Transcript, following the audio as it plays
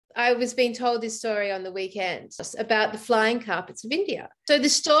I was being told this story on the weekend about the flying carpets of India. So the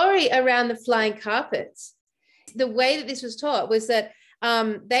story around the flying carpets, the way that this was taught was that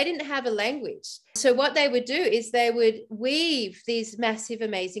they didn't have a language. So what they would do is they would weave these massive,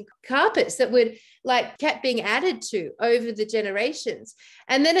 amazing carpets that would kept being added to over the generations.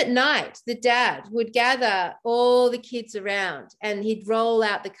 And then at night, the dad would gather all the kids around and he'd roll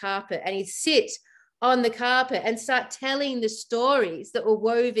out the carpet and he'd sit on the carpet and start telling the stories that were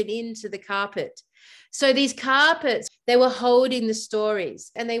woven into the carpet. So these carpets, they were holding the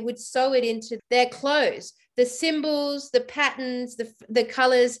stories and they would sew it into their clothes. The symbols, the patterns, the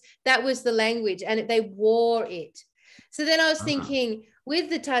colors, that was the language, and they wore it. So then I was thinking, with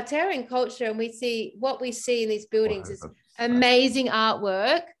the Tartarian culture, and we see what we see in these buildings is amazing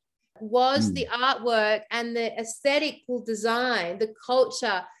artwork, was the artwork and the aesthetical design, the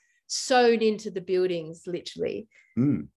culture sewn into the buildings, literally.